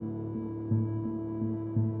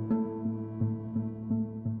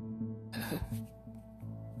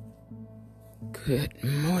Good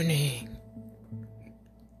morning.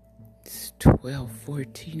 It's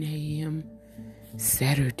 12:14 a.m.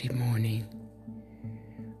 Saturday morning,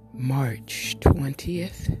 March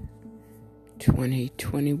 20th,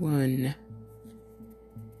 2021.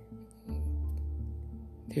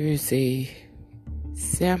 There's a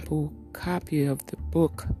sample copy of the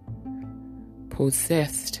book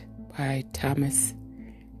Possessed by Thomas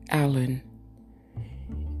Allen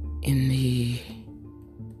in the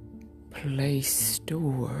Play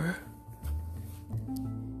Store,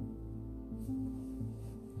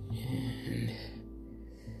 and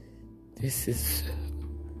this is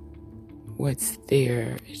what's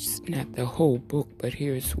there. It's not the whole book, but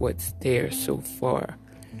here's what's there so far.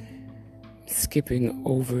 Skipping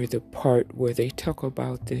over the part where they talk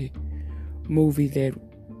about the movie that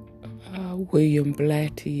William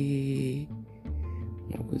Blatty,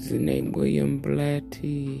 what was the name? William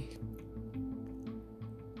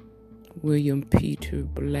Peter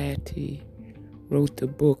Blatty wrote the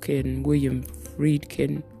book, and William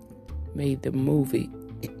Friedkin made the movie.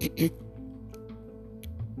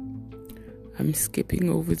 I'm skipping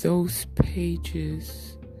over those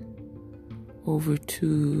pages over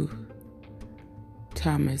to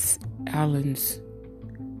Thomas Allen's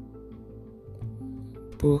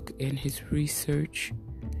book and his research.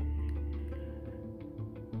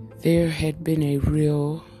 There had been a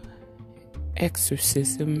real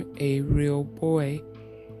exorcism. A real boy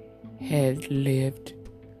had lived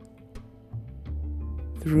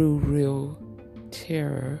through real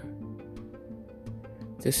terror.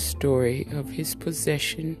 The story of his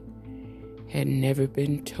possession had never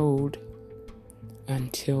been told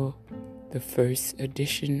until the first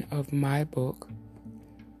edition of my book,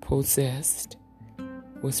 Possessed,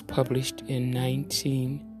 was published in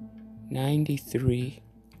 1993.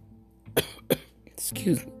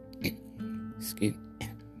 Excuse me.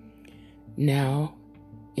 Now,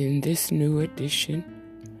 in this new edition,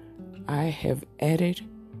 I have added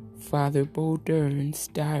Father Bowdern's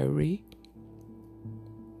diary,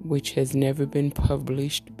 which has never been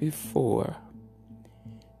published before.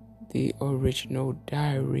 The original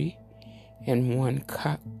diary and one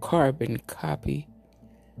carbon copy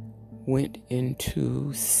went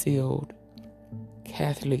into sealed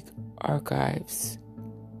Catholic archives,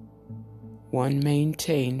 one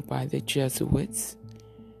maintained by the Jesuits,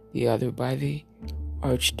 the other by the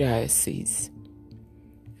Archdiocese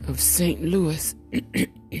of St. Louis.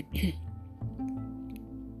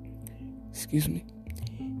 Excuse me.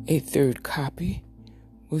 A third copy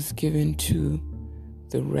was given to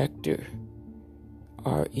the rector,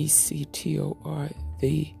 R-E-C-T-O-R,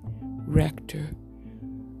 the rector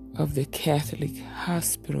of the Catholic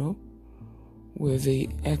hospital where the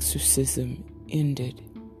exorcism ended.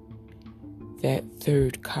 That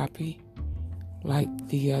third copy, like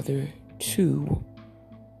the other two,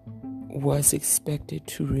 was expected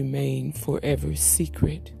to remain forever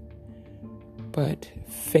secret, but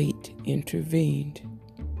fate intervened.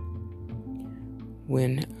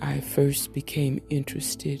 When I first became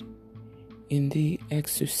interested in the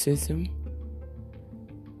exorcism,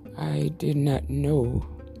 I did not know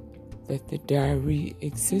that the diary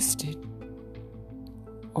existed.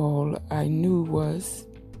 All I knew was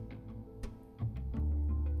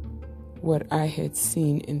what I had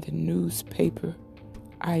seen in the newspaper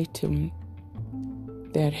item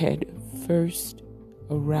that had first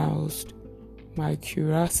aroused my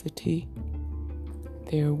curiosity.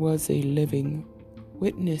 There was a living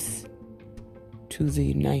witness to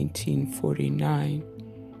the 1949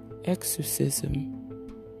 exorcism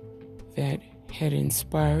that had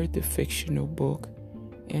inspired the fictional book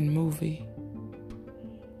and movie.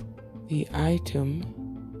 The item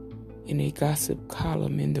in a gossip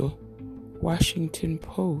column in the Washington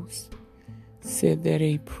Post said that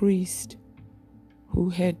a priest who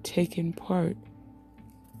had taken part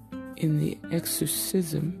in the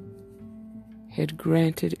exorcism had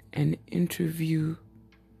granted an interview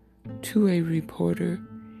to a reporter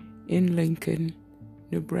in Lincoln,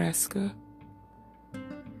 Nebraska.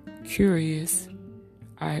 Curious,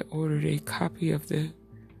 I ordered a copy of the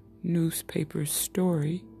newspaper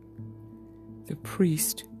story. The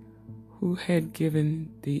priest who had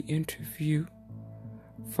given the interview,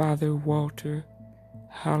 Father Walter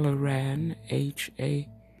Halloran,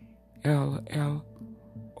 Halloran,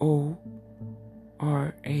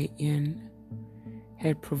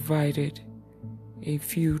 had provided a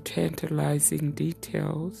few tantalizing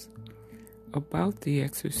details about the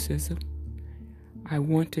exorcism. I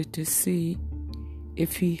wanted to see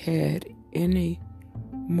if he had any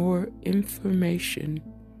more information,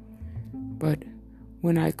 but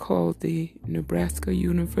when I called the Nebraska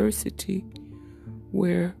University,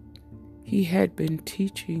 where He had been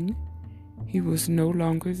teaching. He was no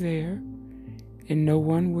longer there, and no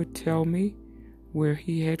one would tell me where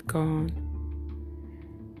he had gone.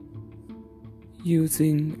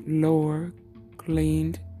 Using lore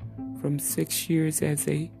gleaned from 6 years as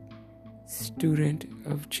a student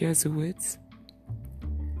of Jesuits,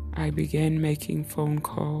 I began making phone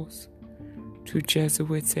calls to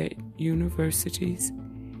Jesuits at universities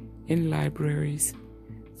and libraries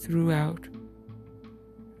throughout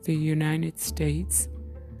the United States.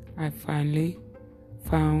 I finally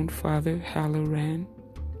found Father Halloran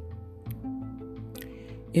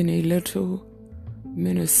in a little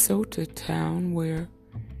Minnesota town where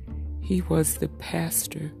he was the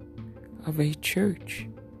pastor of a church.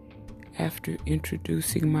 After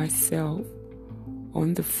introducing myself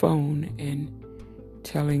on the phone and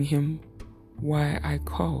telling him why I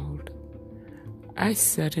called, I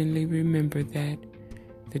suddenly remembered that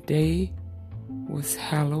the day was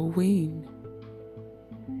Halloween.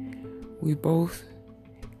 We both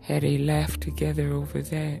had a laugh together over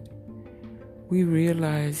that. We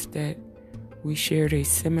realized that we shared a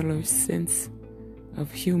similar sense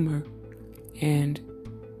of humor, and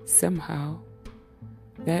somehow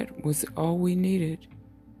that was all we needed.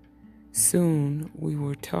 Soon we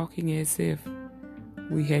were talking as if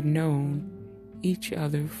we had known each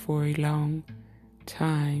other for a long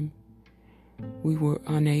time. We were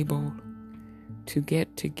unable to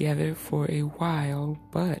get together for a while,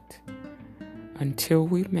 but until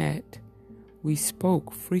we met, we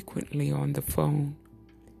spoke frequently on the phone.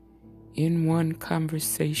 In one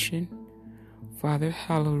conversation, Father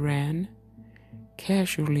Halloran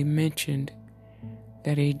casually mentioned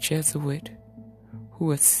that a Jesuit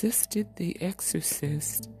who assisted the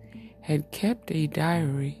exorcist had kept a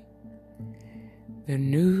diary. The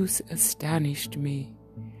news astonished me.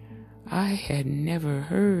 I had never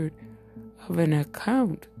heard of an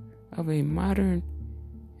account of a modern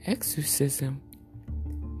exorcism.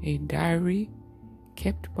 A diary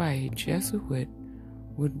kept by a Jesuit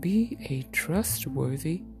would be a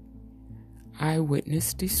trustworthy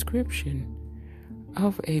eyewitness description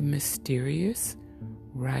of a mysterious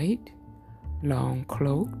rite long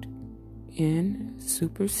cloaked in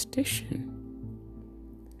superstition.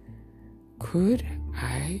 Could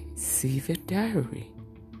I see the diary?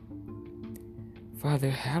 Father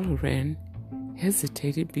Halloran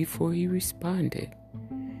hesitated before he responded.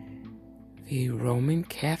 The Roman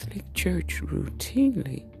Catholic Church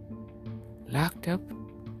routinely locked up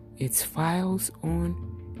its files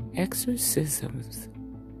on exorcisms.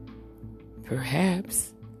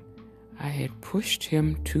 Perhaps I had pushed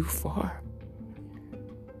him too far,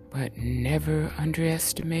 but never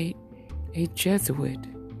underestimate a Jesuit.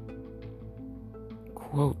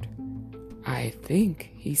 Quote, "I think,"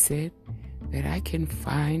 he said, "that I can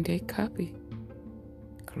find a copy."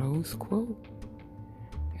 Close quote.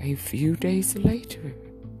 A few days later,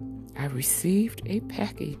 I received a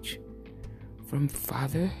package from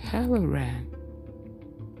Father Halloran.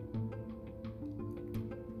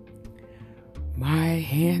 My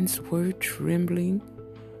hands were trembling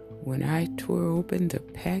when I tore open the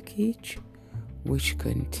package, which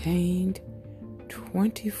contained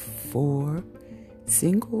 24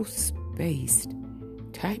 single-spaced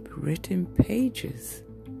typewritten pages.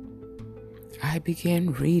 I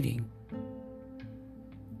began reading.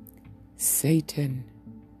 Satan,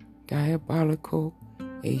 diabolical,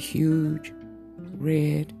 a huge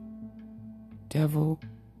red devil.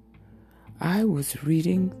 I was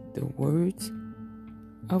reading the words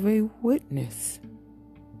of a witness,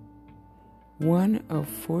 one of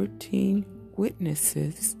 14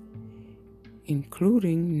 witnesses,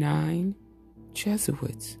 including 9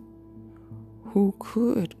 Jesuits, who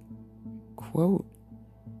could, quote,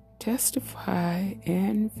 testify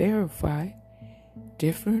and verify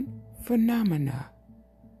different phenomena,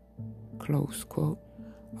 close quote,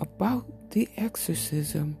 about the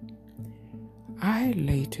exorcism. I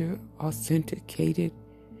later authenticated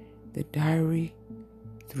the diary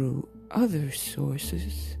through other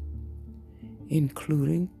sources,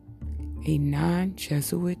 including a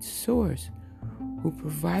non-Jesuit source who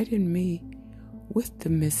provided me with the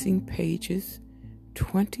missing pages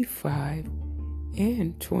 25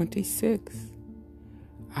 and 26.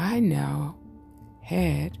 I now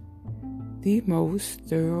had the most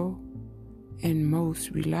thorough and most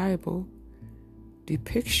reliable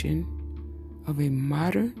depiction of a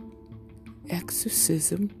modern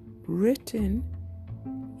exorcism written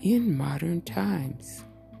in modern times.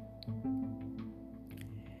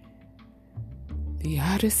 The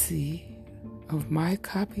odyssey of my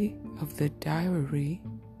copy of the diary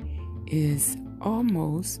is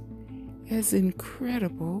almost as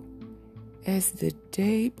incredible as the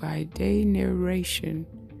day-by-day narration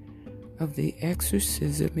of the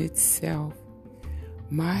exorcism itself.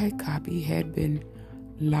 My copy had been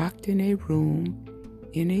locked in a room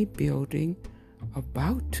in a building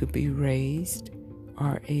about to be raised,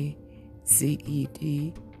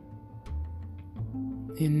 R-A-Z-E-D.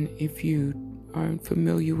 And if you aren't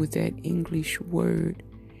familiar with that English word,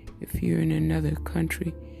 if you're in another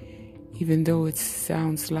country, even though it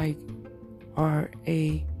sounds like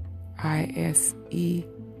R-A-I-S-E,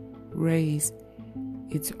 raised,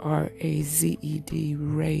 it's R-A-Z-E-D,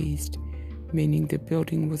 raised, meaning the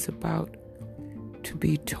building was about to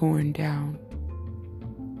be torn down.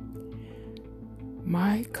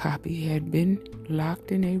 My copy had been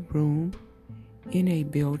locked in a room in a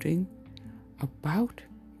building about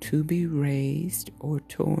to be raised or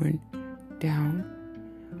torn down.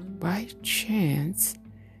 By chance,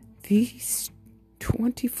 these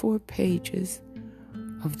 24 pages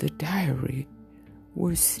of the diary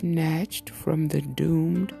were snatched from the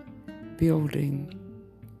doomed building.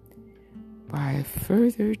 By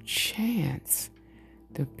further chance,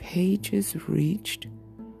 the pages reached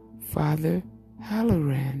Father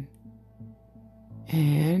Halloran,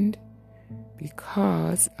 and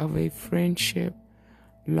because of a friendship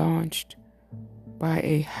launched by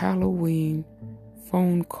a Halloween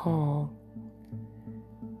phone call,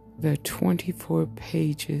 the 24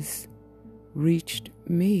 pages reached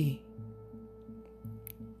me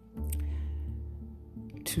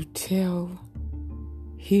to tell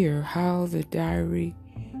here how the diary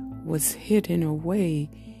was hidden away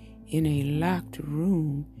in a locked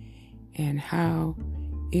room and how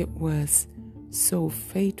it was so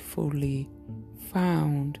faithfully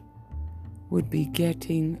found would be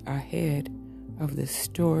getting ahead of the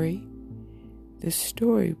story. The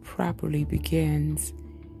story properly begins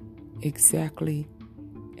exactly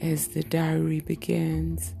as the diary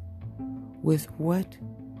begins, with what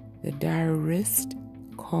the diarist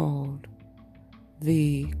called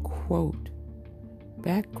the, quote,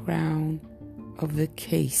 background of the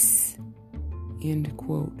case, end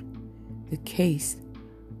quote, the case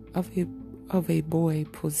of a boy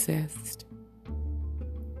possessed.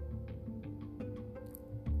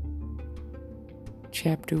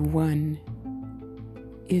 Chapter 1.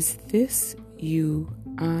 Is this you,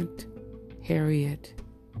 Aunt Harriet?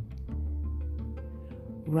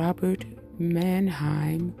 Robert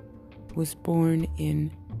Mannheim was born in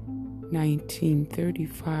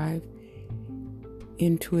 1935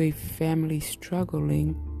 into a family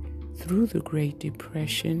struggling through the Great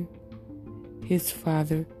Depression. His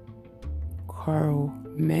father, Carl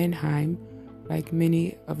Mannheim, like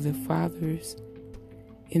many of the fathers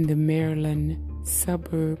in the Maryland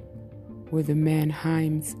suburb where the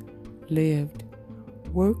Mannheims lived,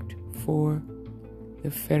 worked for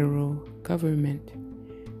the federal government.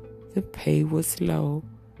 The pay was low,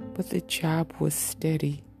 but the job was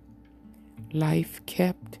steady. Life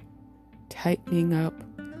kept tightening up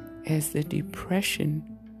as the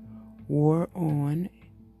Depression wore on,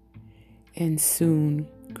 and soon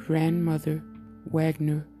Grandmother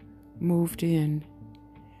Wagner moved in.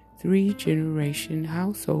 3-generation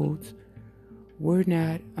households were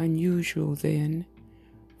not unusual then,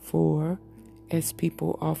 for, as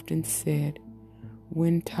people often said,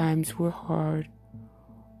 when times were hard,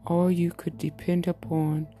 all you could depend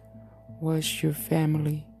upon was your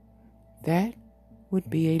family. That would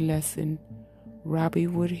be a lesson Robbie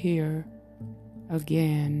would hear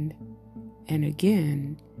again and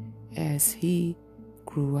again as he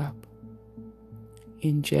grew up.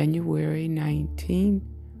 In January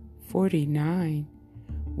 1949,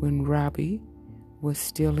 when Robbie was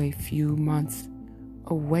still a few months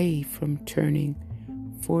away from turning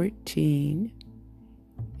 14,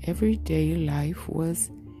 everyday life was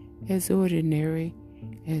as ordinary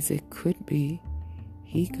as it could be.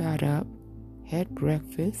 He got up, had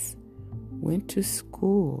breakfast, went to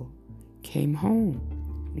school, came home,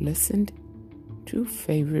 listened to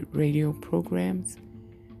favorite radio programs,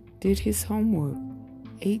 did his homework,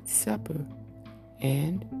 ate supper,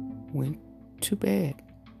 and went to bed.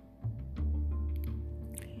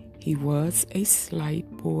 He was a slight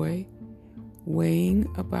boy, weighing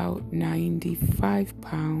about 95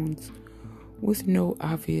 pounds, with no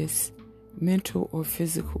obvious mental or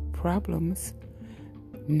physical problems.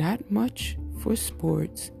 Not much for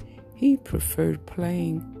sports. He preferred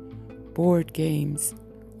playing board games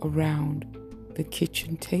around the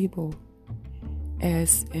kitchen table.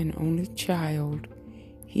 As an only child,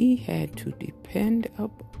 he had to depend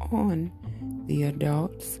upon the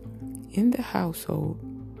adults in the household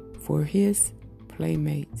for his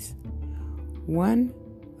playmates. One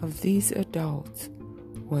of these adults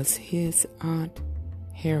was his Aunt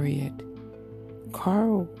Harriet,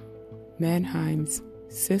 Carl Mannheim's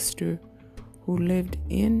sister, who lived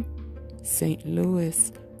in St.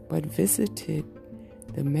 Louis but visited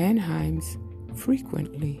the Mannheims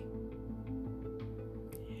frequently.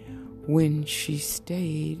 When she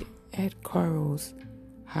stayed at Carl's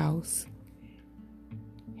house,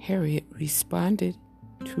 Harriet responded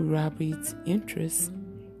to Robbie's interest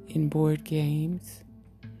in board games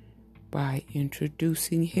by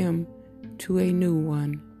introducing him to a new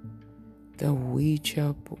one, the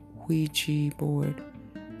Ouija board,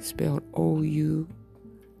 spelled O-U-I-J-A,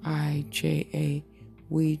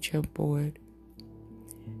 Ouija board.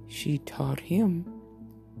 She taught him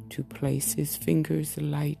to place his fingers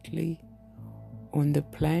lightly on the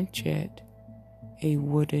planchette, a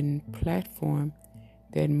wooden platform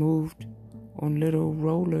that moved on little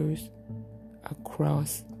rollers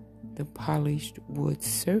across the polished wood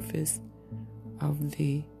surface of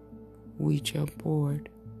the Ouija board.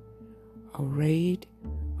 Arrayed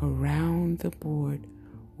around the board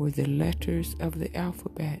were the letters of the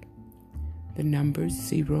alphabet, the numbers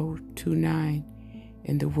 0 to 9,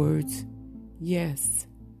 and the words yes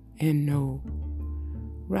and no.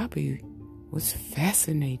 Robbie was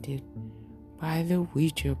fascinated by the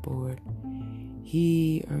Ouija board.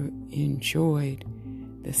 He enjoyed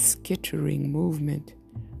the skittering movement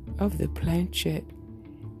of the planchette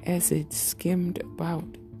as it skimmed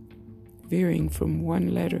about, veering from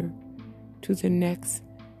one letter to the next,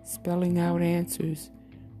 spelling out answers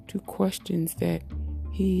to questions that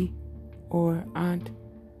he or Aunt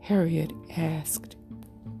Harriet asked.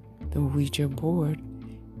 The Ouija board,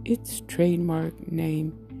 its trademark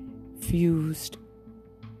name, fused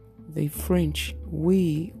the French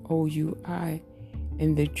oui, O-U-I,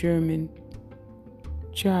 and the German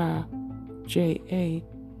ja, J-A,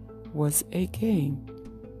 was a game.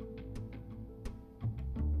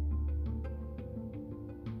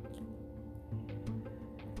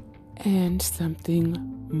 And something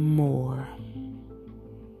more.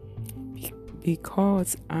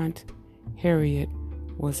 Because Aunt Harriet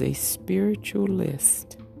was a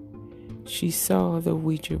spiritualist, she saw the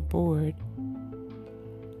Ouija board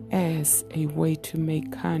as a way to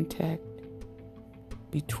make contact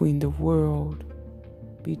between this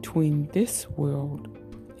world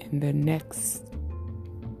and the next.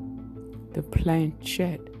 The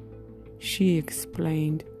planchette, she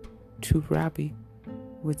explained to Robbie,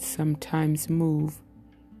 would sometimes move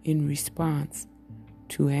in response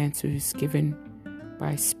to answers given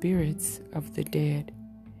by spirits of the dead.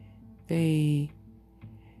 They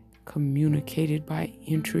communicated by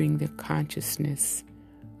entering the consciousness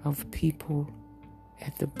of people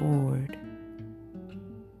at the board.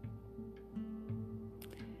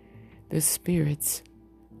 The spirits,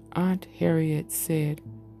 Aunt Harriet said,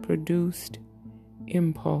 produced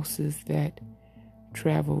impulses that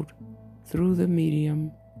traveled through the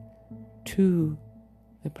medium to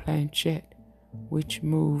the planchette, which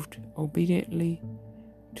moved obediently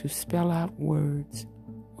to spell out words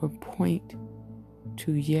or point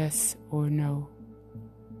to yes or no.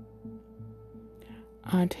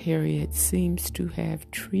 Aunt Harriet seems to have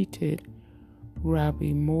treated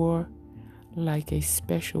Robbie more like a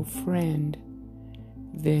special friend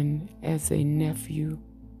than as a nephew.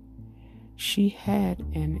 She had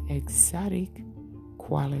an exotic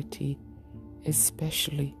quality,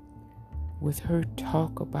 especially with her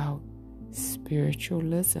talk about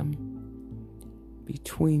spiritualism.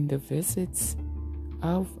 Between the visits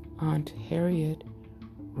of Aunt Harriet,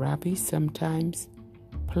 Robbie sometimes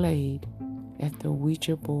played at the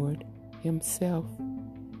Ouija board himself.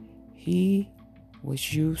 He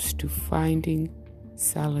was used to finding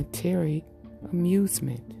solitary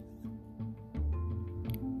amusement.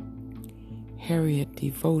 Harriet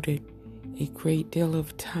devoted a great deal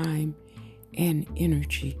of time and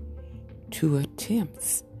energy to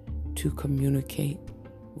attempts to communicate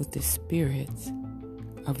with the spirits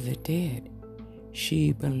of the dead.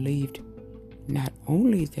 She believed not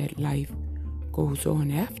only that life goes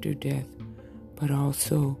on after death, but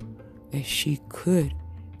also that she could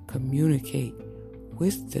communicate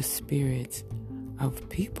with the spirits of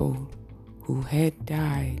people who had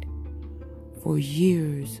died. For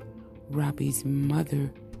years, Robbie's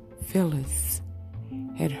mother, Phyllis,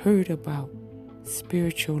 had heard about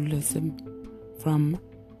spiritualism from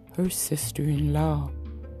her sister-in-law.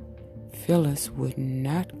 Phyllis would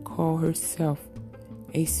not call herself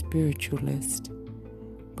a spiritualist,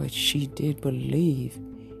 but she did believe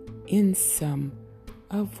in some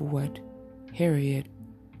of what Harriet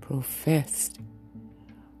professed.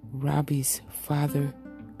 Robbie's father,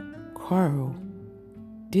 Carl,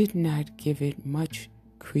 did not give it much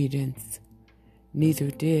credence.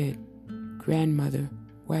 Neither did grandmother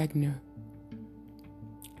Wagner.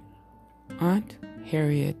 Aunt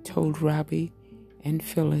Harriet told Robbie and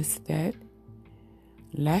Phyllis that,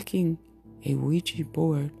 lacking a Ouija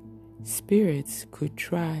board, spirits could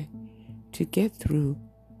try to get through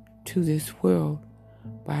to this world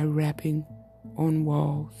by rapping on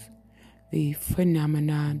walls. The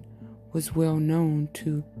phenomenon was well known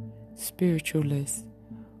to spiritualists,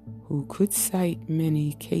 who could cite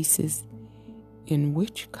many cases in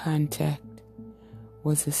which contact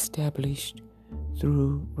was established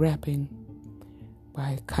through rapping.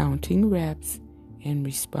 By counting raps and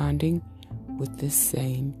responding with the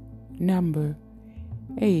same number,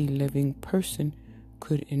 a living person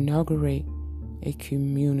could inaugurate a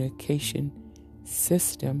communication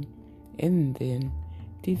system and then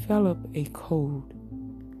develop a code.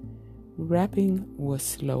 Rapping was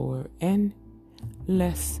slower and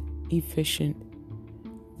less efficient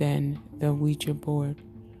than the Ouija board,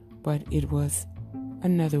 but it was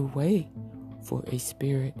another way for a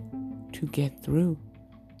spirit to get through.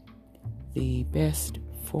 The best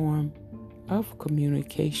form of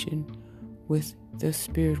communication with the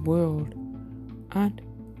spirit world, Aunt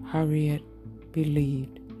Harriet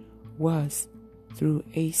believed, was through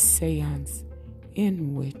a seance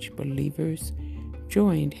in which believers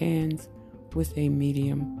joined hands with a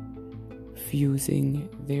medium, fusing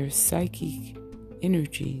their psychic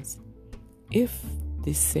energies. If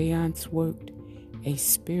the seance worked, a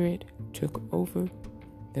spirit took over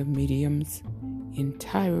the medium's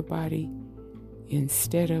entire body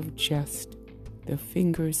instead of just the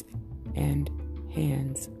fingers and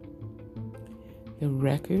hands. The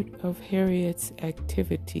record of Harriet's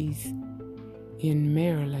activities in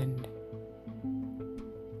Maryland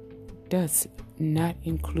does not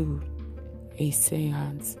include a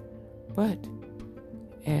seance, but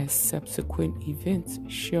as subsequent events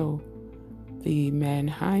show, the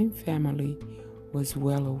Mannheim family was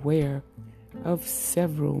well aware of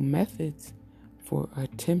several methods for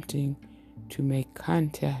attempting to make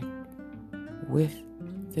contact with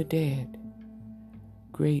the dead.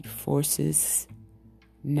 Great forces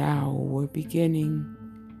now were beginning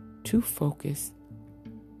to focus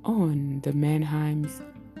on the Mannheim's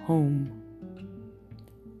home,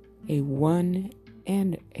 a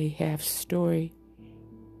 1.5 story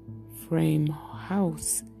frame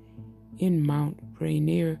house in Mount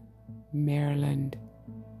Rainier, Maryland,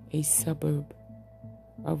 a suburb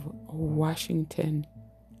of Washington,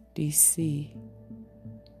 D.C.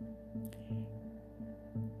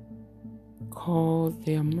 Call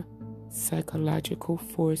them psychological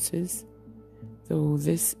forces, though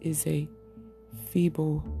this is a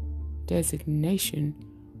feeble designation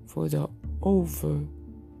for the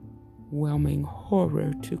overwhelming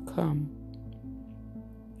horror to come.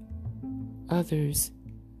 Others,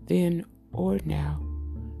 then or now,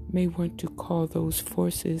 may want to call those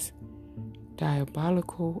forces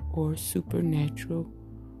diabolical or supernatural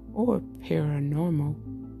or paranormal.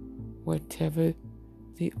 Whatever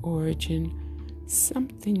the origin,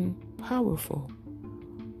 something powerful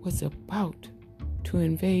was about to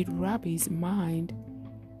invade Robbie's mind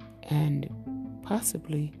and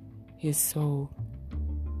possibly his soul.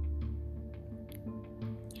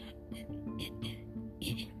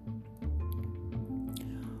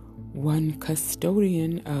 One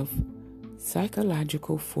custodian of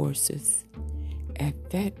psychological forces at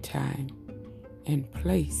that time and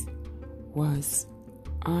place was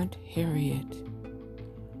Aunt Harriet.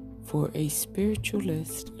 For a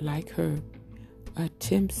spiritualist like her,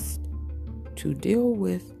 attempts to deal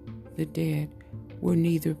with the dead were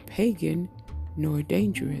neither pagan nor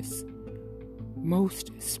dangerous. Most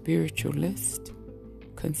spiritualists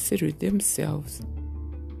considered themselves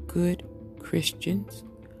good Christians,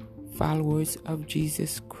 followers of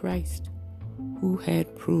Jesus Christ, who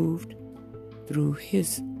had proved through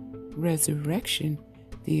his resurrection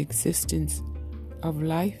the existence of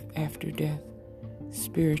life after death.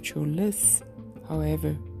 Spiritualists,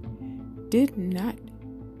 however, did not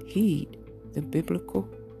heed the biblical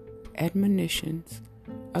admonitions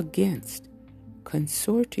against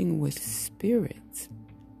consorting with spirits.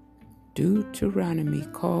 Deuteronomy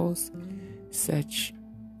calls such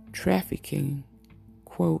trafficking,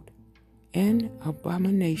 quote, an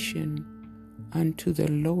abomination unto the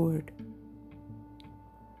Lord.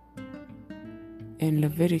 And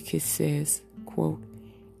Leviticus says, quote,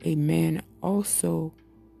 a man also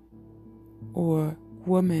or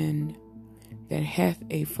woman that hath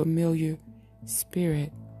a familiar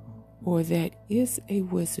spirit, or that is a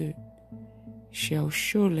wizard, shall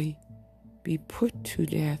surely be put to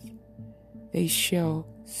death. They shall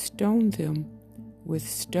stone them with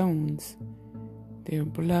stones. Their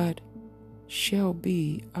blood shall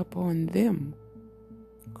be upon them.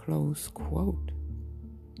 Close quote.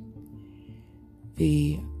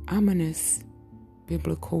 The ominous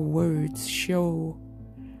biblical words show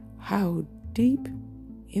how deep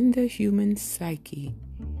in the human psyche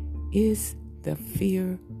is the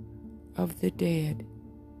fear of the dead.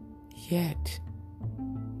 Yet,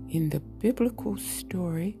 in the biblical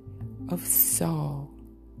story of Saul,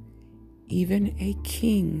 even a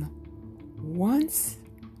king once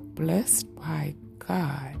blessed by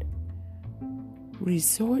God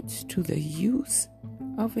resorts to the use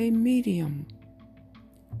of a medium.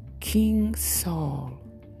 King Saul,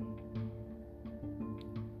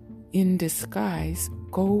 in disguise,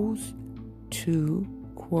 goes to,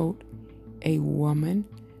 quote, a woman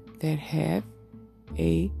that hath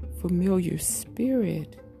a familiar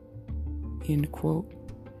spirit, end quote,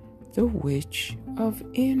 the witch of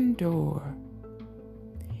Endor.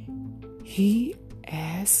 He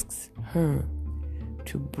asks her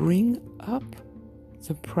to bring up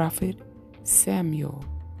the prophet Samuel,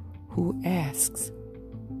 who asks,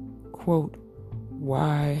 quote,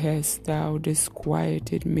 why hast thou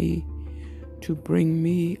disquieted me to bring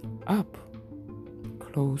me up?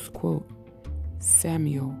 Close quote.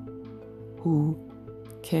 Samuel, who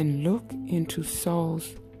can look into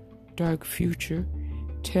Saul's dark future,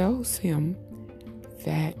 tells him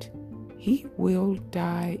that he will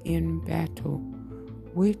die in battle,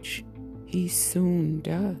 which he soon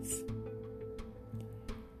does.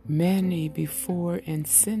 Many before and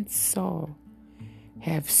since Saul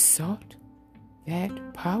have sought that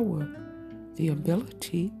power, the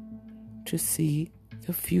ability to see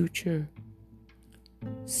the future.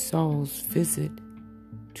 Saul's visit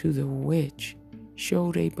to the witch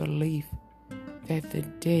showed a belief that the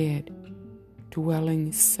dead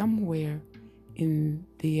dwelling somewhere in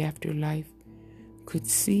the afterlife could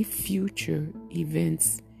see future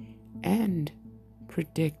events and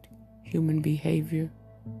predict human behavior.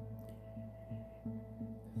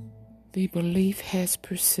 The belief has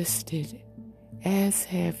persisted, as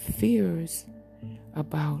have fears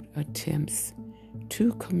about attempts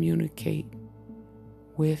to communicate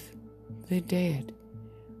with the dead,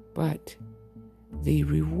 but the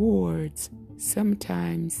rewards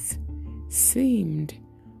sometimes seemed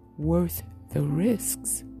worth the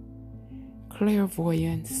risks.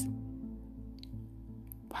 Clairvoyance,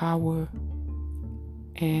 power,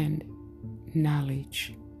 and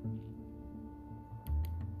knowledge.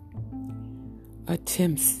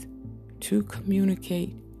 Attempts to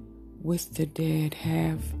communicate with the dead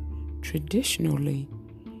have traditionally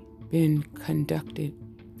been conducted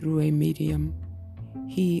through a medium.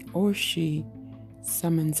 He or she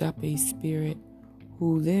summons up a spirit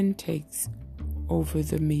who then takes over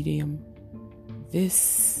the medium.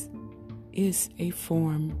 This is a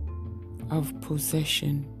form of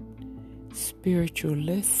possession.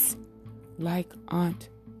 Spiritualists like Aunt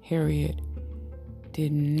Harriet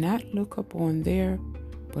did not look upon their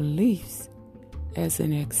beliefs as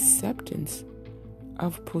an acceptance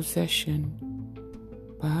of possession,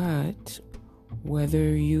 but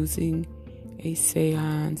whether using a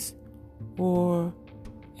seance or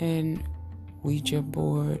an Ouija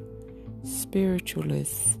board,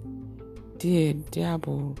 spiritualists did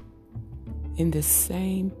dabble in the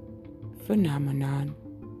same phenomenon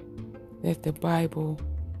that the Bible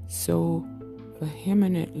so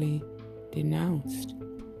vehemently denounced.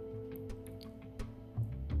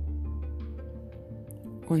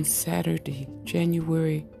 On Saturday,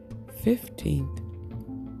 January 15th,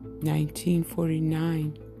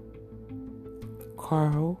 1949,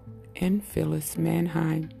 Carl and Phyllis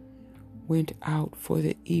Mannheim went out for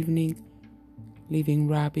the evening, leaving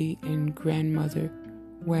Robbie and grandmother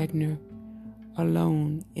Wagner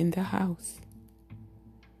alone in the house.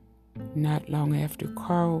 Not long after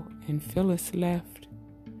Carl and Phyllis left,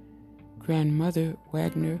 grandmother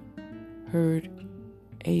Wagner heard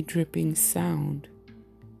a dripping sound.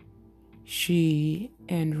 She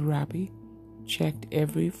and Robbie checked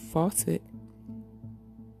every faucet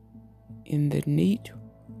in the neat,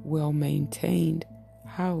 well-maintained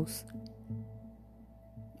house.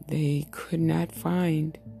 They could not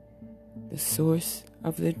find the source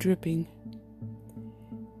of the dripping.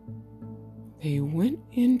 They went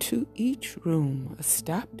into each room,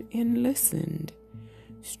 stopped and listened,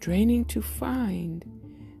 straining to find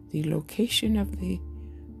the location of the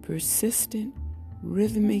persistent,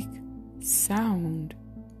 rhythmic sound.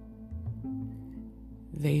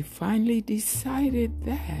 They finally decided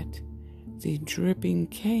that the dripping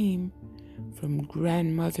came from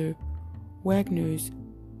grandmother Wagner's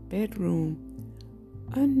bedroom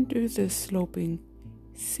under the sloping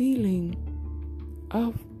ceiling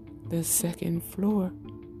of the second floor.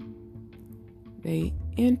 They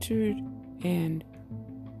entered and,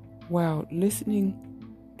 while listening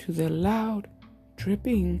to the loud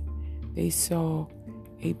dripping, they saw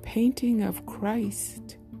a painting of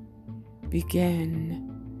Christ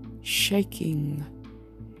began shaking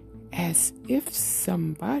as if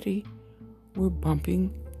somebody were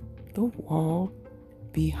bumping the wall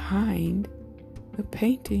behind the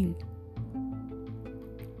painting.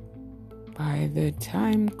 By the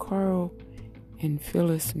time Carl and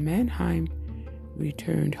Phyllis Mannheim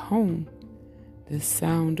returned home, the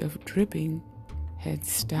sound of dripping had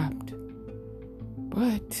stopped.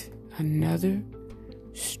 But another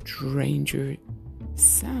stranger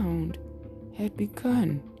sound had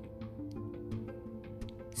begun.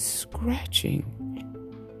 Scratching,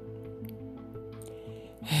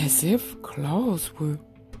 as if claws were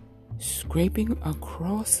scraping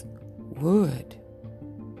across wood.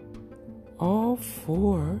 All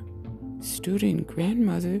four stood in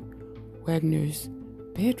Grandmother Wagner's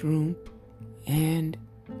bedroom and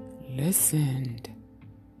listened.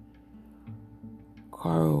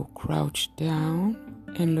 Carl crouched down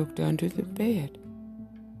and looked under the bed.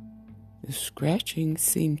 The scratching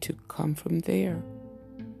seemed to come from there.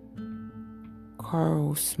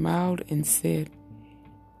 Carl smiled and said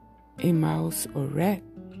a mouse or rat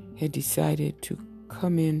had decided to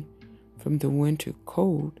come in from the winter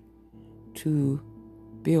cold to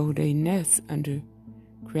build a nest under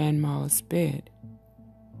Grandma's bed.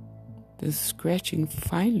 The scratching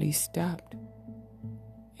finally stopped,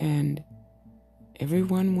 and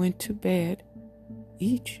everyone went to bed,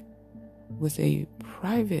 each with a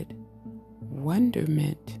private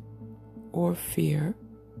wonderment or fear.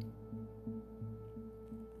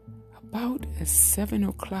 About 7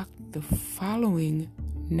 o'clock the following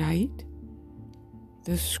night,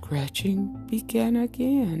 the scratching began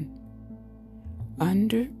again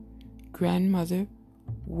under Grandmother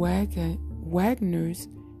Wagner's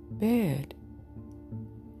bed.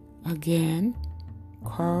 Again,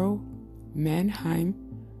 Carl Mannheim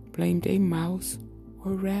blamed a mouse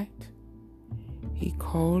or rat. He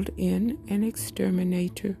called in an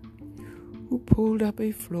exterminator who pulled up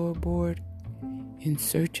a floorboard in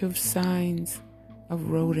search of signs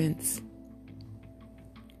of rodents.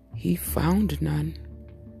 He found none,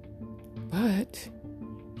 but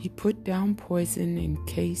he put down poison in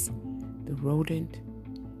case the rodent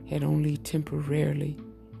had only temporarily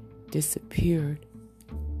disappeared.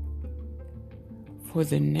 For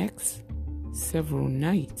the next several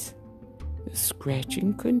nights, the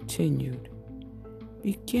scratching continued,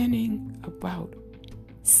 beginning about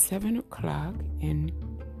 7 o'clock and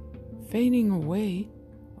fading away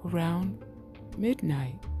around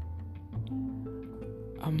midnight.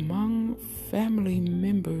 Among family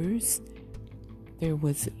members, there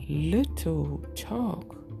was little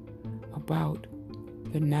talk about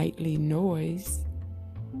the nightly noise.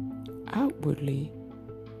 Outwardly,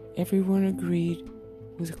 everyone agreed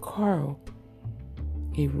with Carl.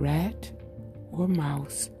 A rat or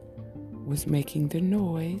mouse was making the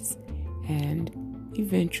noise, and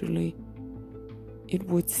eventually it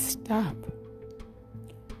would stop.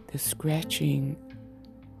 The scratching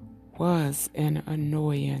was an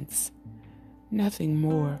annoyance, nothing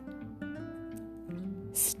more.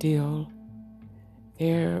 Still,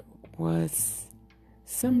 there was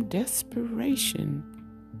some desperation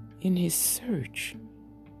in his search.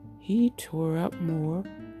 He tore up more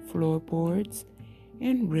floorboards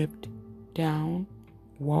and ripped down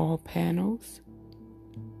wall panels.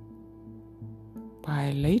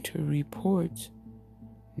 By later reports,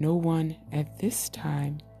 no one at this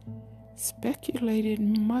time speculated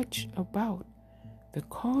much about the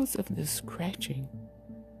cause of the scratching.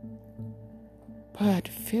 But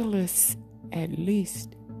Phyllis, at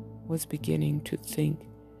least, was beginning to think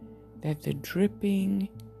that the dripping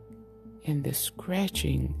and the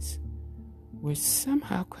scratchings were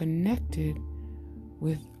somehow connected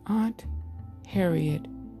with Aunt Harriet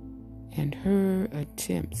and her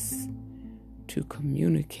attempts to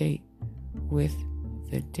communicate with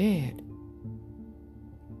the dead.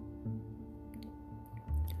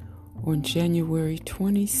 On January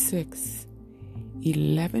 26,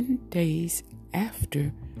 11 days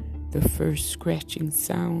after the first scratching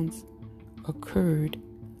sounds occurred,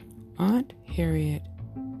 Aunt Harriet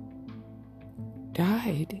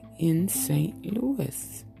died in St.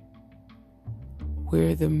 Louis,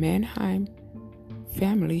 where the Mannheim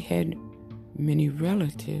family had many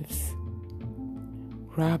relatives.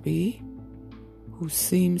 Robbie, who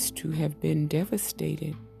seems to have been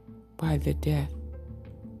devastated by the death,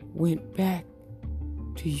 went back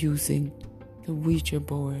to using the Ouija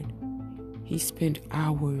board. He spent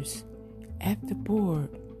hours at the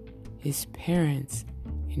board. His parents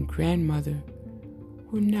and grandmother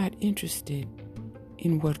were not interested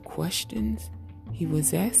in what questions he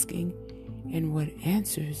was asking, and what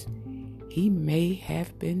answers he may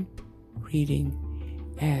have been reading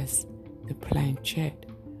as the planchette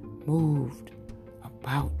moved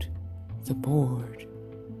about the board.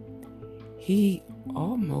 He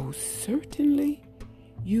almost certainly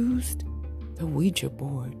used the Ouija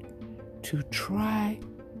board to try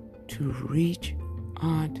to reach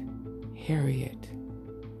Aunt Harriet.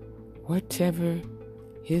 Whatever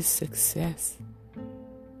his success,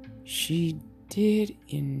 she did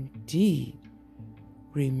indeed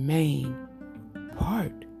remain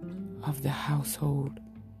part of the household,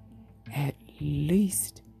 at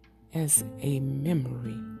least as a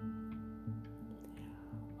memory.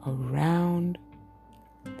 Around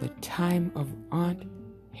the time of Aunt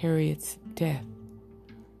Harriet's death,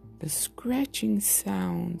 the scratching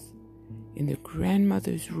sounds in the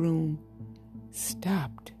grandmother's room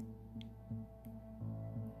stopped.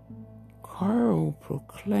 Carl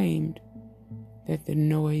proclaimed that the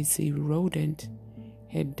noisy rodent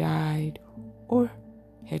had died or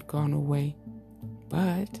had gone away,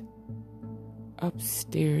 but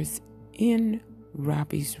upstairs in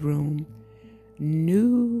Robbie's room,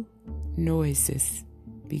 new noises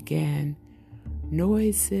began,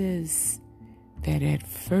 noises that at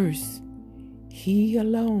first he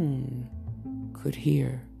alone could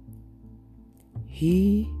hear.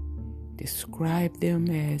 He described them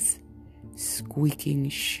as squeaking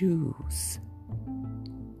shoes.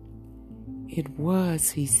 It was,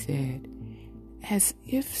 he said, as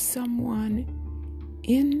if someone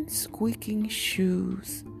in squeaking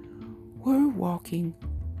shoes were walking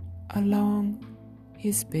along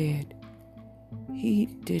his bed. He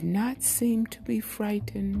did not seem to be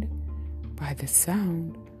frightened by the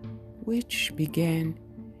sound, which began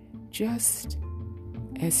just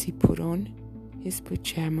as he put on his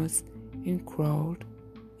pajamas and crawled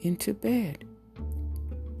into bed.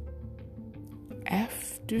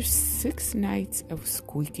 After 6 nights of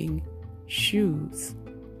squeaking shoes,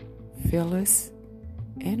 Phyllis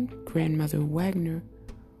and Grandmother Wagner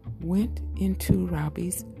went into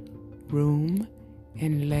Robbie's room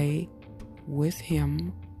and lay with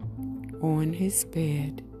him on his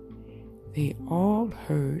bed. They all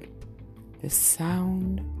heard the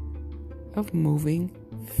sound of moving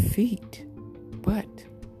feet, but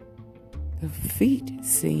the feet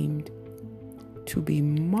seemed to be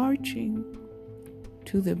marching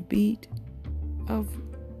to the beat of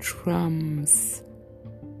drums.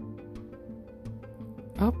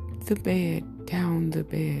 Up the bed, down the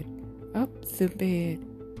bed, up the bed,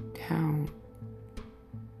 down.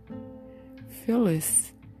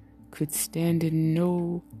 Phyllis could stand it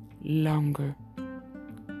no longer.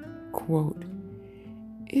 Quote,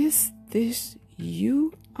 "Is this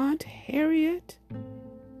you, Aunt Harriet?"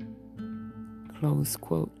 Close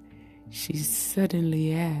quote. She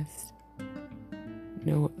suddenly asked.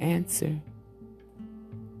 No answer.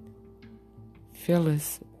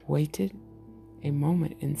 Phyllis waited a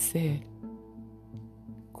moment and said,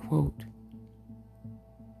 quote,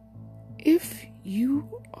 "If you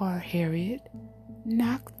are Harriet,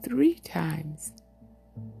 knock 3 times."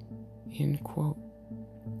 End quote.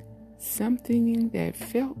 Something that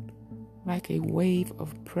felt like a wave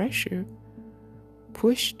of pressure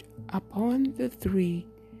pushed upon the 3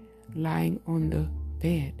 lying on the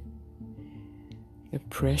bed. The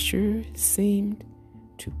pressure seemed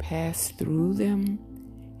to pass through them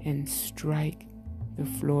and strike the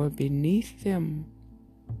floor beneath them.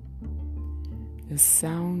 The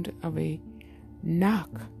sound of a knock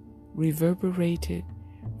reverberated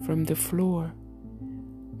from the floor.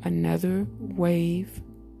 Another wave,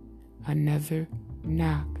 another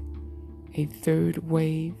knock, a third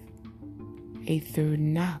wave, a third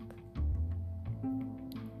knock.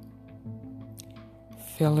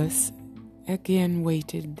 Phyllis again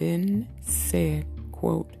waited, then said,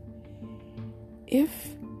 quote,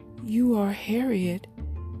 "If you are Harriet,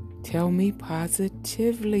 tell me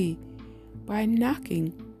positively by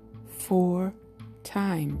knocking 4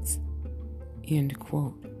 times." End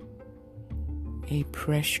quote. A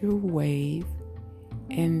pressure wave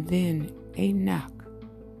and then a knock.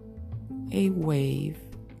 A wave,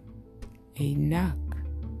 a knock.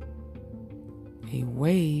 A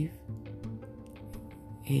wave,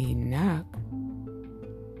 a knock.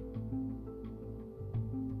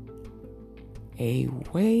 A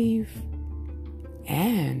wave,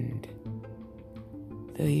 and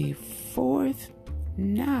the 4th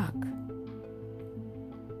knock.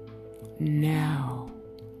 Now,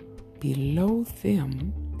 below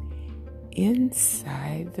them,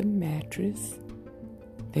 inside the mattress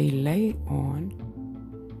they lay on,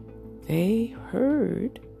 they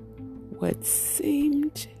heard what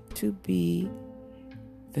seemed to be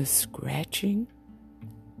the scratching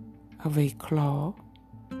of a claw.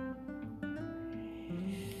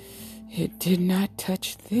 It did not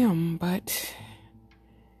touch them, but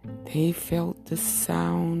they felt the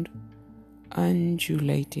sound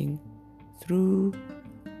undulating through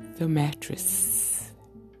the mattress.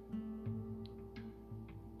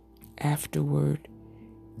 Afterward,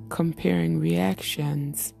 comparing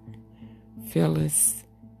reactions, Phyllis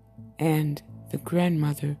and the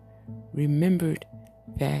grandmother remembered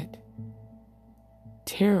that,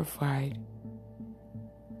 terrified,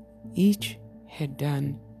 each had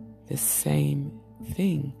done the same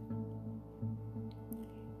thing.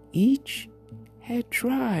 Each had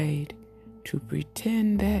tried to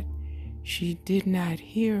pretend that she did not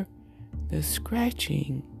hear the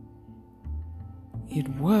scratching. It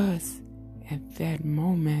was at that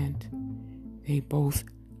moment they both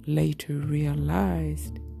later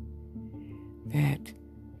realized that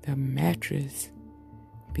the mattress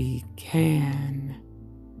began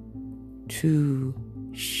to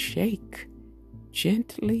shake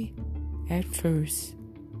gently at first,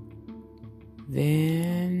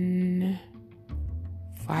 then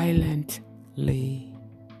violently.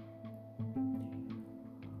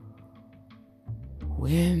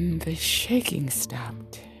 When the shaking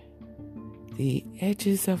stopped, the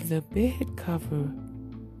edges of the bed cover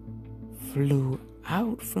flew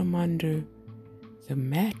out from under the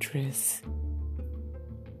mattress.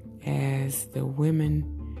 As the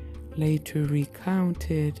women later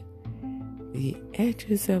recounted, the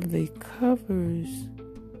edges of the covers,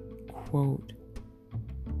 quote,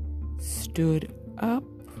 stood up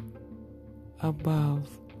above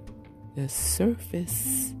the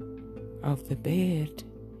surface of the bed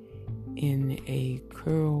in a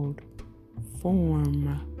curled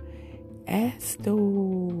form, as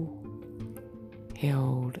though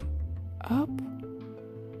held up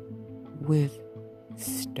with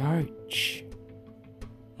starch,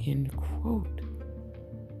 end quote.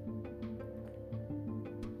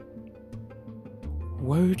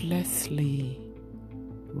 Wordlessly,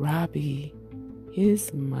 Robbie,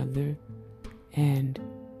 his mother, and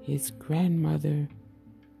his grandmother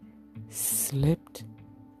slipped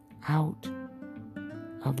out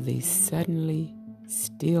of the suddenly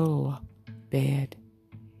still bed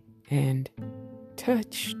and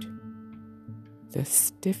touched the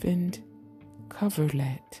stiffened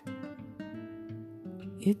coverlet.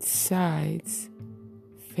 Its sides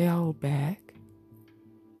fell back,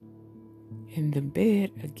 and the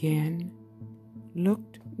bed again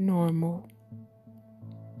looked normal.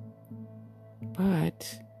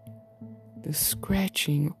 But the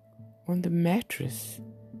scratching on the mattress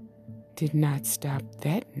did not stop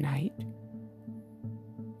that night,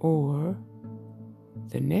 or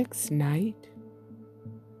the next night,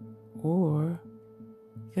 or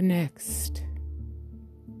the next.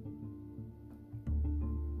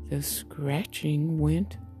 The scratching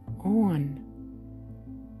went on,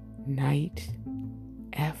 night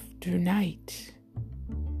after night,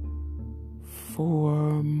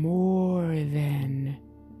 for more than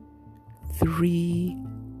 3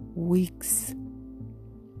 weeks.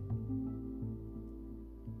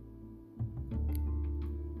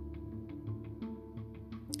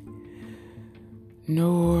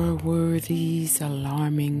 Nor were these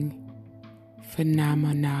alarming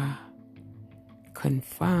phenomena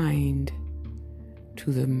confined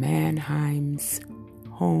to the Mannheims'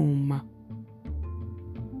 home.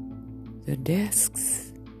 The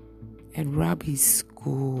desks at Robbie's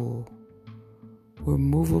school were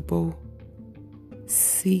movable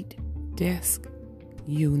seat desk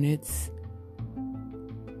units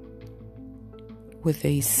with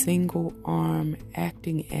a single arm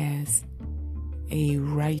acting as a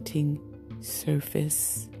writing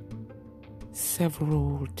surface.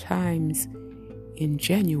 Several times in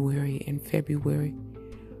January and February,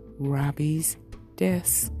 Robbie's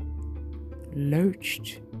desk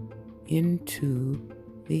lurched into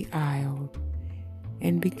the aisle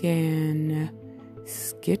and began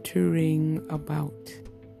skittering about,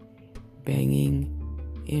 banging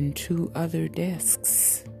into other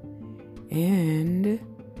desks and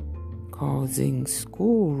causing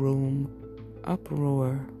schoolroom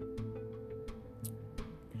uproar.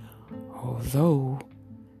 Although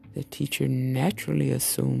the teacher naturally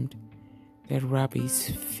assumed that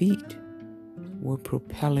Robbie's feet were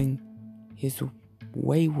propelling his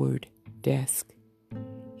wayward desk,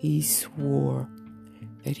 he swore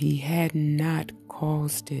that he had not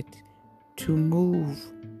caused it to move.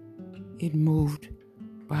 It moved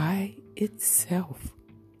by itself,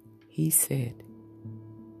 he said.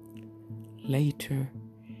 Later,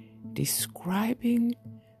 describing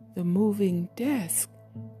the moving desk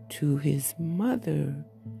to his mother,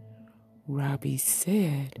 Robbie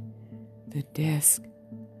said The desk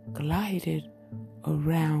glided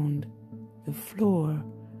around the floor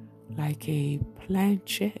like a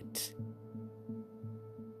planchette.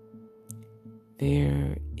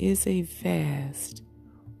 There is a vast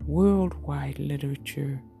worldwide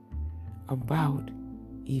literature about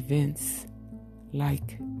events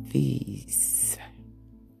like these.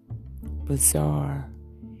 Bizarre,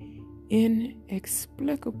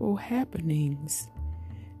 inexplicable happenings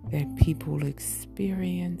that people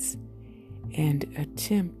experience and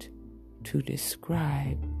attempt to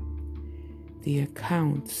describe. The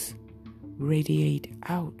accounts radiate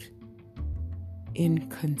out in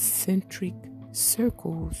concentric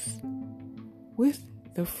circles with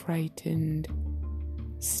the frightened,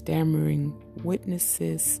 stammering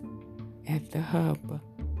witnesses at the hub.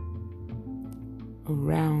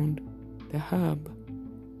 Around the hub,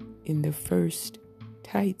 in the first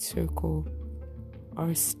tight circle,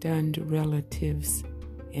 are stunned relatives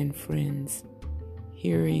and friends,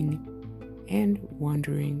 hearing and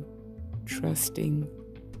wondering, trusting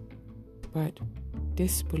but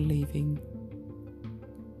disbelieving.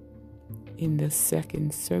 In the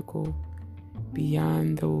second circle,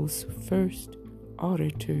 beyond those first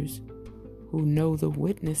auditors who know the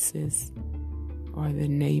witnesses, are the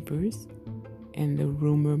neighbors and the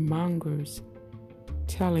rumor mongers,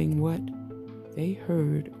 telling what they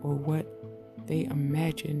heard or what they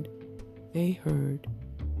imagined they heard,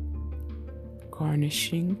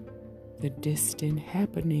 garnishing the distant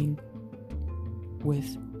happening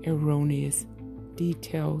with erroneous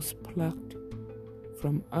details plucked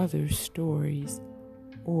from other stories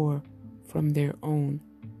or from their own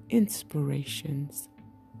inspirations.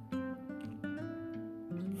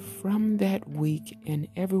 From that weak and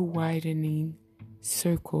ever-widening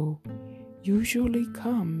circle usually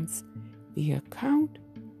comes the account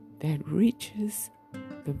that reaches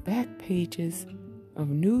the back pages of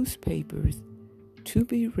newspapers to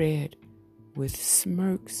be read with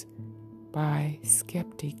smirks by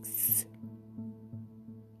skeptics.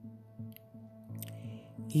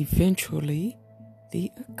 Eventually,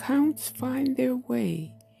 the accounts find their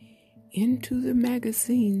way into the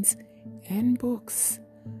magazines and books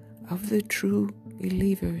of the true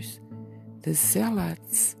believers, the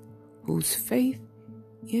zealots whose faith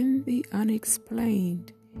in the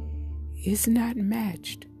unexplained is not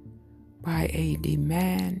matched by a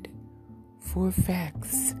demand for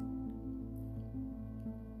facts.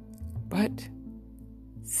 But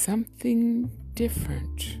something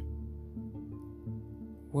different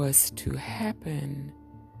was to happen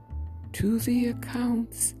to the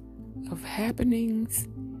accounts of happenings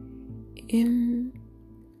in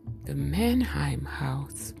the Mannheim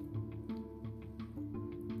house.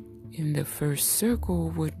 In the first circle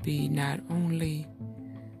would be not only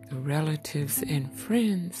the relatives and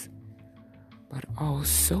friends, but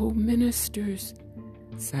also ministers,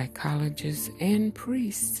 psychologists, and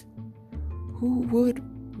priests who would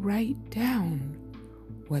write down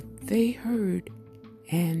what they heard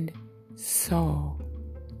and saw.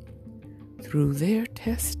 Through their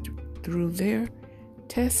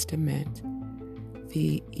testament,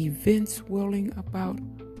 the events whirling about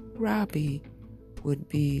Robbie would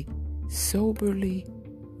be soberly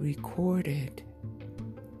recorded.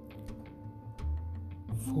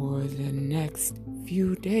 For the next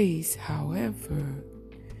few days, however,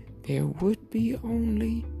 there would be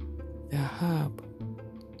only the hub.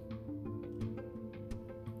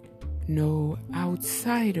 No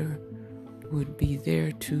outsider would be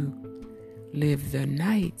there to live the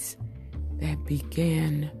nights that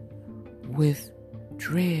began with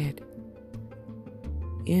dread.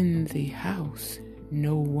 In the house,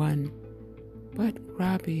 no one but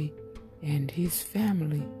Robbie and his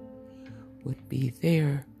family would be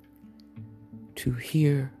there to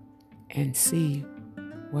hear and see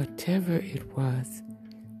whatever it was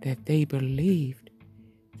that they believed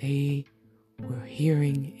they were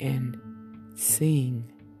hearing and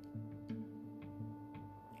seeing.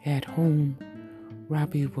 At home,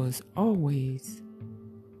 Robbie was always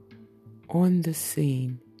on the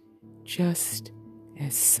scene just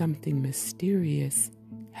as something mysterious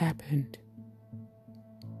happened.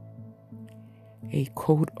 A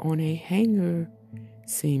coat on a hanger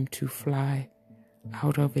seemed to fly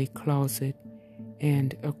out of a closet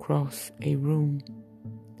and across a room.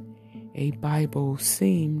 A Bible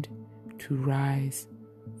seemed to rise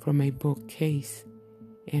from a bookcase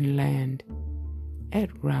and land at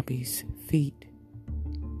Robbie's feet.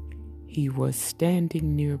 He was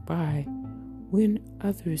standing nearby when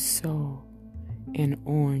others saw an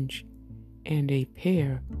orange and a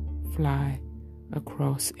pear fly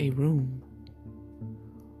across a room.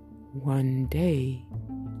 One day,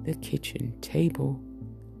 the kitchen table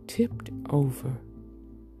tipped over.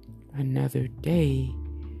 Another day,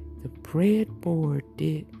 the breadboard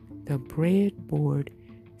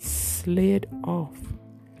slid off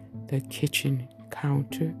the kitchen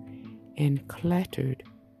counter and clattered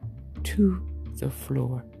to the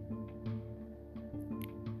floor.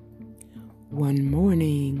 One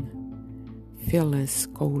morning, Phyllis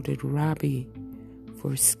scolded Robbie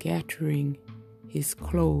for scattering his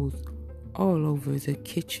clothes all over the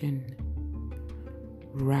kitchen.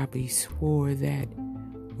 Robbie swore that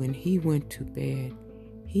when he went to bed,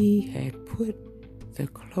 he had put the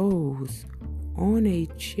clothes on a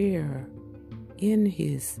chair in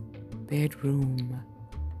his bedroom.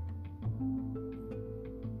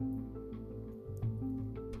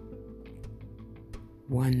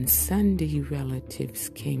 One Sunday, relatives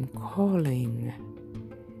came calling.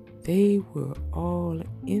 They were all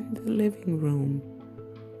in the living room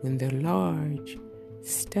when the large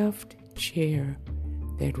stuffed chair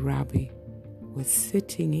that Robbie was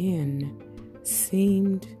sitting in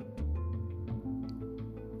seemed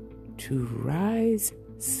to rise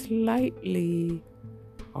slightly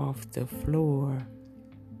off the floor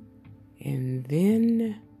and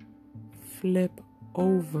then flip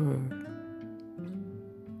over.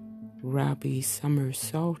 Robbie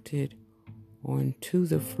somersaulted onto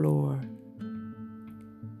the floor.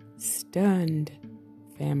 Stunned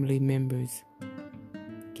family members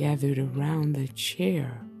gathered around the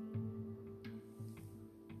chair.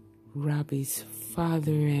 Robbie's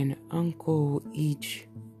father and uncle each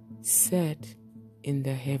sat in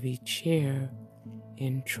the heavy chair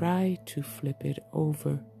and tried to flip it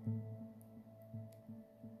over.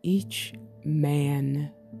 Each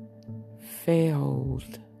man failed.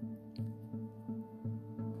 Failed.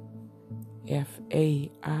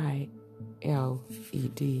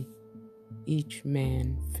 Each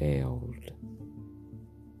man failed.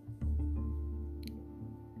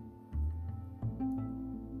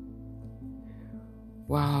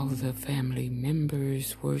 While the family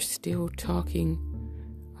members were still talking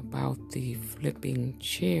about the flipping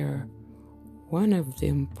chair, one of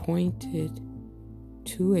them pointed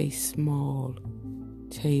to a small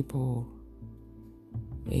table.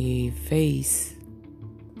 A vase,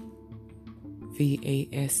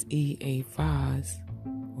 V-A-S-E, a vase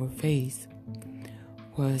or vase,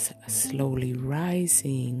 was slowly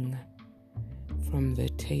rising from the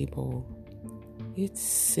table. It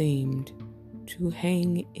seemed to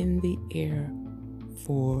hang in the air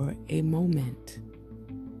for a moment.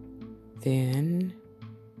 Then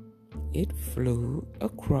it flew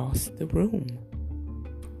across the room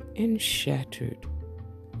and shattered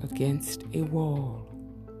against a wall.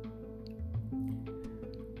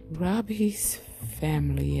 Robbie's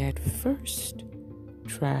family at first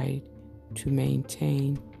tried to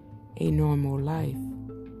maintain a normal life.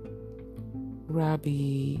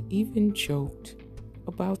 Robbie even joked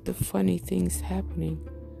about the funny things happening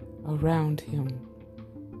around him.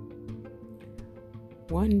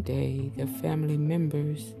 One day, the family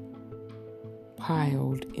members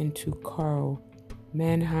piled into Carl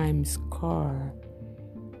Mannheim's car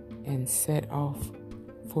and set off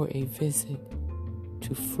for a visit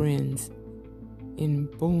to friends in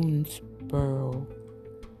Boonesboro,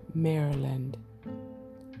 Maryland,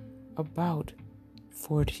 about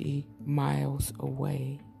 40 miles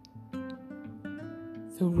away.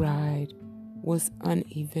 The ride was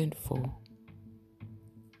uneventful.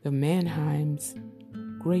 The Mannheims,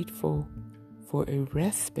 grateful for a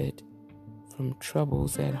respite from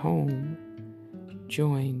troubles at home,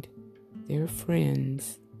 joined their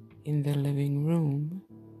friends in the living room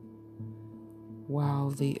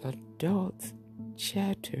while the adults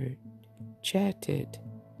chatted.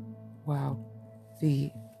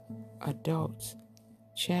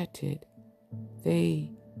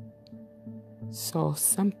 They saw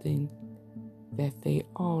something that they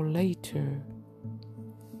all later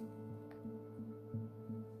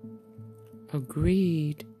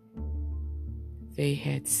agreed they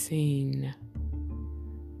had seen.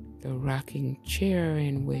 The rocking chair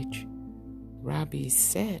in which Robbie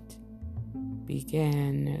sat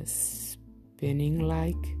began spinning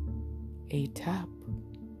like a top.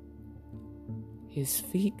 His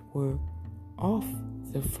feet were off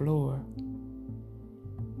the floor.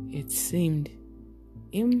 It seemed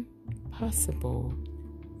impossible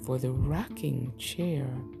for the rocking chair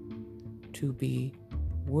to be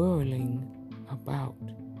whirling about.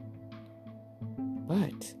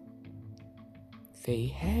 But they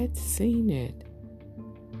had seen it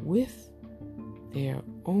with their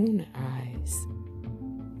own eyes.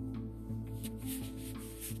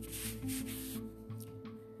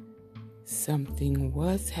 Something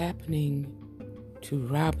was happening to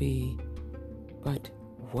Robbie, but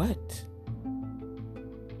what?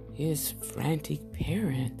 His frantic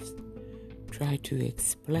parents tried to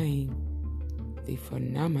explain the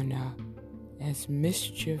phenomena as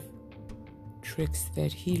mischief, tricks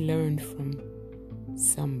that he learned from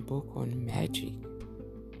some book on magic.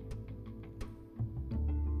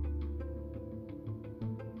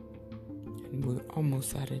 And we're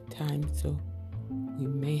almost out of time, so we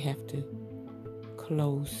may have to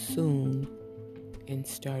close soon and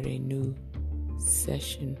start a new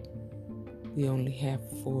session. We only have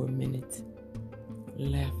 4 minutes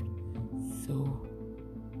left, so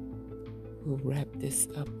we'll wrap this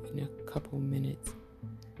up in a couple minutes.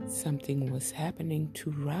 Something was happening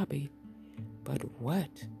to Robbie, but what?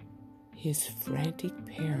 His frantic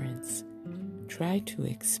parents tried to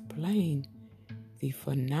explain the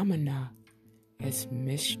phenomena as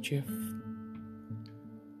mischief,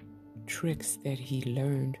 tricks that he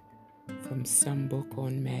learned from some book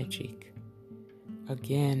on magic.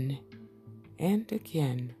 Again and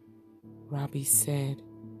again, Robbie said,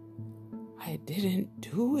 "I didn't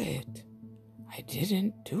do it. I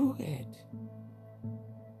didn't do it."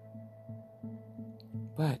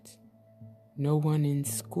 But no one in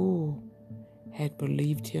school had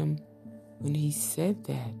believed him when he said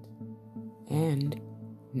that. And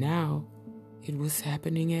now it was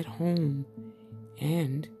happening at home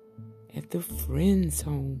and at the friend's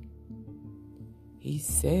home. He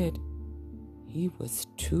said he was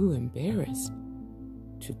too embarrassed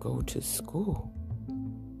to go to school.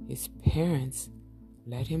 His parents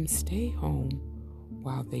let him stay home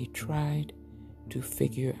while they tried to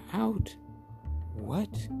figure out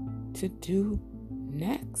what to do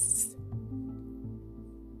next.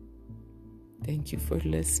 Thank you for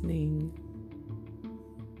listening.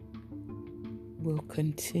 We'll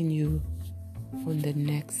continue on the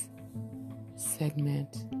next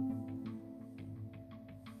segment.